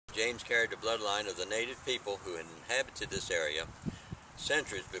names carried the bloodline of the native people who had inhabited this area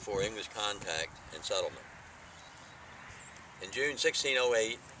centuries before English contact and settlement. In June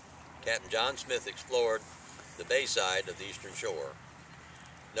 1608, Captain John Smith explored the bayside of the eastern shore,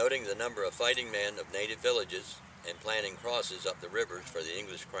 noting the number of fighting men of native villages and planning crosses up the rivers for the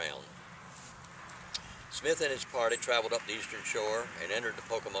English crown. Smith and his party traveled up the eastern shore and entered the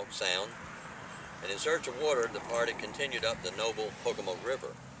Pocomoke Sound, and in search of water, the party continued up the noble Pocomoke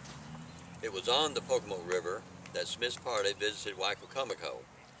River. It was on the Pocomoke River that Smith's party visited Pocomoke,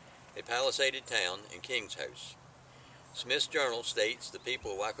 a palisaded town in King's House. Smith's journal states the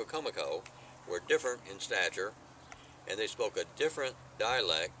people of Pocomoke were different in stature, and they spoke a different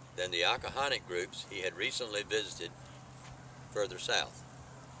dialect than the Akahonic groups he had recently visited further south.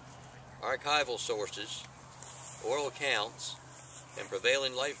 Archival sources, oral accounts, and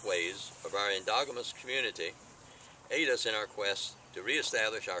prevailing lifeways of our endogamous community aid us in our quest to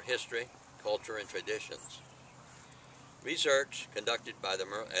reestablish our history, culture, and traditions. Research conducted by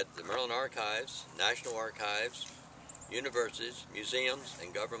at the Maryland Archives, National Archives, universities, museums,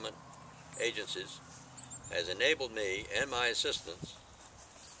 and government agencies has enabled me and my assistants,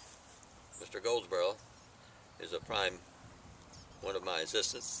 Mr. Goldsboro is one of my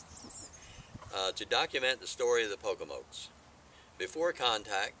assistants, to document the story of the Pocomokes before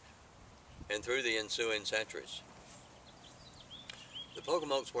contact and through the ensuing centuries. The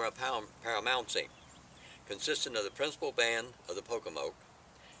Pocomokes were a paramountcy consisting of the principal band of the Pocomoke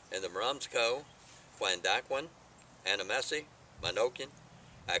and the Murumsco, Quandaquin, Annemessex, Manokin,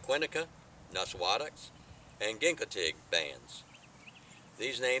 Aquinica, Nuswatux, and Ginkatig bands.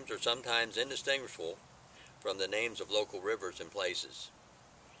 These names are sometimes indistinguishable from the names of local rivers and places.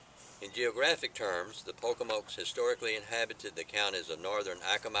 In geographic terms, the Pocomokes historically inhabited the counties of northern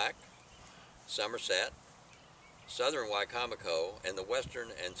Accomack, Somerset, southern Wicomico, and the western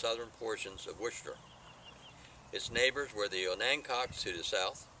and southern portions of Worcester. Its neighbors were the Onancoks to the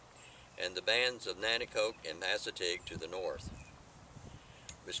south, and the bands of Nanticoke and Massatig to the north.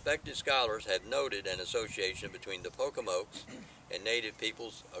 Respected scholars have noted an association between the Pocomokes and native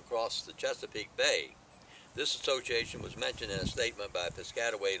peoples across the Chesapeake Bay. This association was mentioned in a statement by a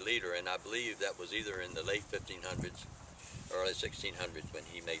Piscataway leader, and I believe that was either in the late 1500s, early 1600s when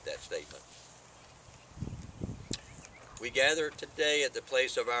he made that statement. We gather today at the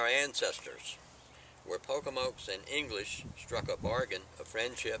place of our ancestors, where Pocomokes and English struck a bargain of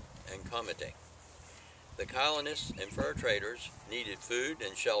friendship and comity. The colonists and fur traders needed food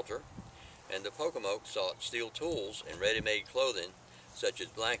and shelter, and the Pocomokes sought steel tools and ready-made clothing, such as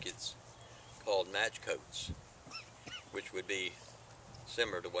blankets, called match coats, which would be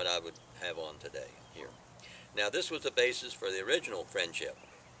similar to what I would have on today here. Now, this was the basis for the original friendship.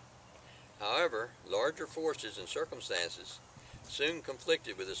 However, larger forces and circumstances soon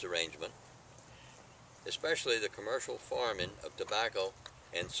conflicted with this arrangement, especially the commercial farming of tobacco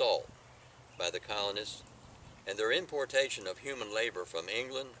and salt by the colonists and their importation of human labor from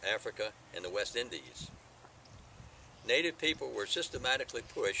England, Africa, and the West Indies. Native people were systematically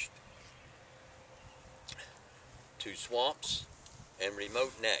pushed to swamps and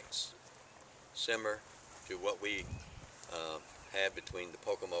remote necks, similar to what we have between the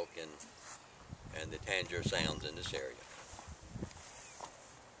Pocomoke and the Tangier Sounds in this area.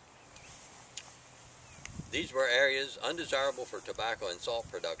 These were areas undesirable for tobacco and salt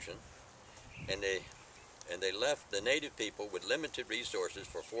production, and they left the native people with limited resources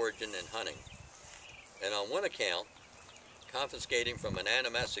for foraging and hunting, and on one account, confiscating from an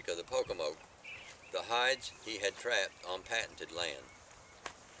Annemessex of the Pocomoke the hides he had trapped on patented land.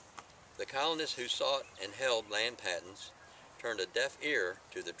 The colonists who sought and held land patents turned a deaf ear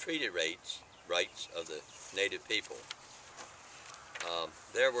to the treaty rights of the native people.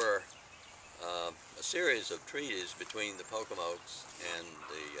 There were a series of treaties between the Pocomokes and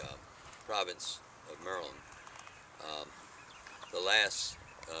the province of Maryland. The last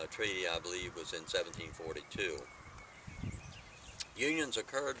treaty, I believe, was in 1742. Unions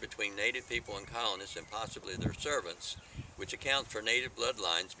occurred between native people and colonists and possibly their servants, which accounts for native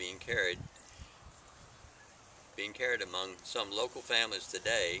bloodlines being carried among some local families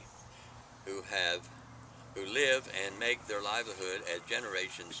today who live and make their livelihood as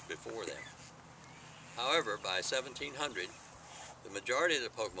generations before them. However, by 1700, the majority of the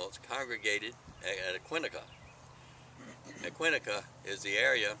Pocomokes congregated at Aquinica. Aquinica is the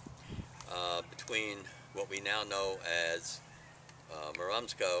area between what we now know as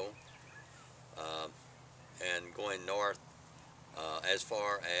Murumsco and going north as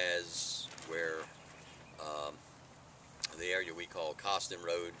far as where the area we call Costin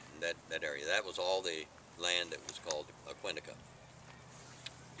Road, that area. That was all the land that was called Aquinica.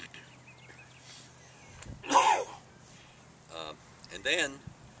 And then,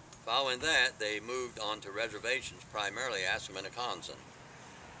 following that, they moved on to reservations, primarily Assamannequan.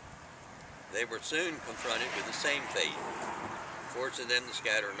 They were soon confronted with the same fate, forcing them to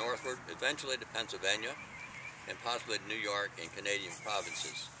scatter northward, eventually to Pennsylvania, and possibly to New York and Canadian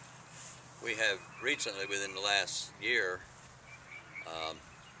provinces. We have recently, within the last year,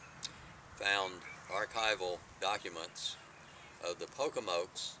 found archival documents of the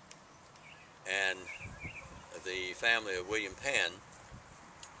Pocomokes and the family of William Penn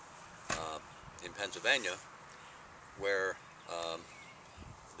in Pennsylvania, where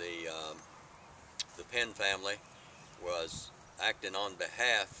the Penn family was acting on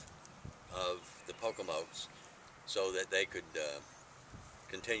behalf of the Pocomokes so that they could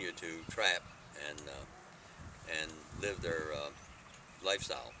continue to trap and live their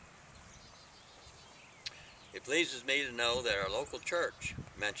lifestyle. It pleases me to know that our local church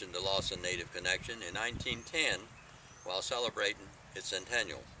mentioned the Lawson Native connection in 1910 while celebrating its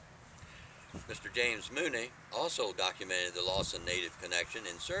centennial. Mr. James Mooney also documented the Lawson Native connection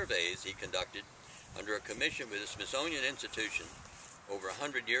in surveys he conducted under a commission with the Smithsonian Institution over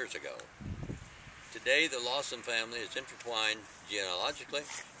 100 years ago. Today, the Lawson family is intertwined genealogically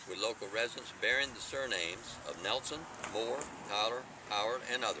with local residents bearing the surnames of Nelson, Moore, Tyler, Howard,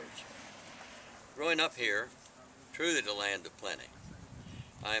 and others. Growing up here, truly the land of plenty,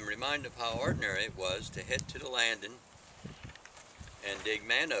 I am reminded of how ordinary it was to head to the landing and dig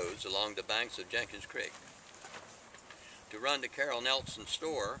mannows along the banks of Jenkins Creek, to run to Carol Nelson's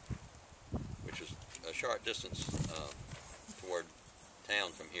store, which was a short distance toward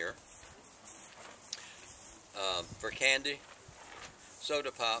town from here, for candy,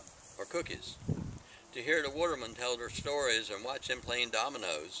 soda pop, or cookies, to hear the watermen tell their stories and watch them playing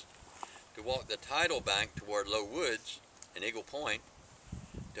dominoes, to walk the tidal bank toward Low Woods and Eagle Point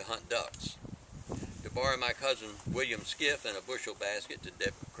to hunt ducks, to borrow my cousin William's skiff and a bushel basket to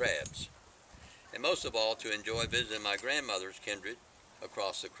dip crabs, and most of all to enjoy visiting my grandmother's kindred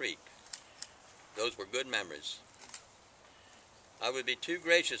across the creek. Those were good memories. I would be too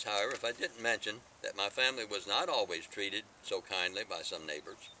gracious, however, if I didn't mention that my family was not always treated so kindly by some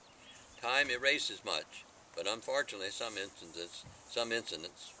neighbors. Time erases much, but unfortunately some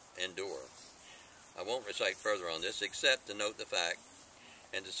incidents endure. I won't recite further on this except to note the fact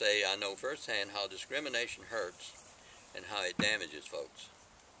and to say I know firsthand how discrimination hurts and how it damages folks.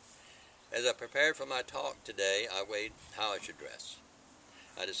 As I prepared for my talk today, I weighed how I should dress.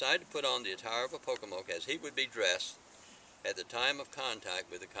 I decided to put on the attire of a Pocomoke as he would be dressed at the time of contact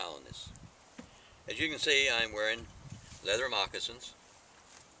with the colonists. As you can see, I am wearing leather moccasins,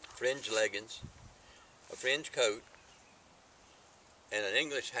 fringed leggings, a fringed coat, and an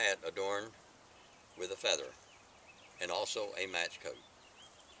English hat adorned with a feather, and also a match coat.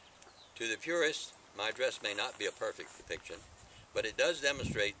 To the purist, my dress may not be a perfect depiction, but it does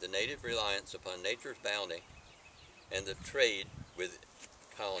demonstrate the native reliance upon nature's bounty and the trade with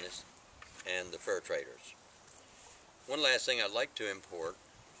colonists and the fur traders. One last thing I'd like to import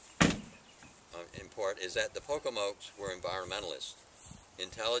is that the Pocomokes were environmentalists,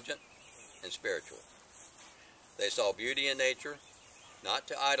 intelligent and spiritual. They saw beauty in nature, not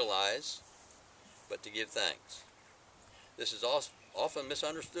to idolize, but to give thanks. This is often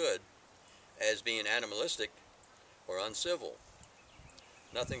misunderstood as being animalistic or uncivil.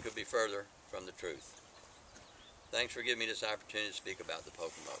 Nothing could be further from the truth. Thanks for giving me this opportunity to speak about the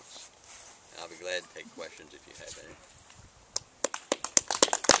Pocomokes. I'll be glad to take questions if you have any.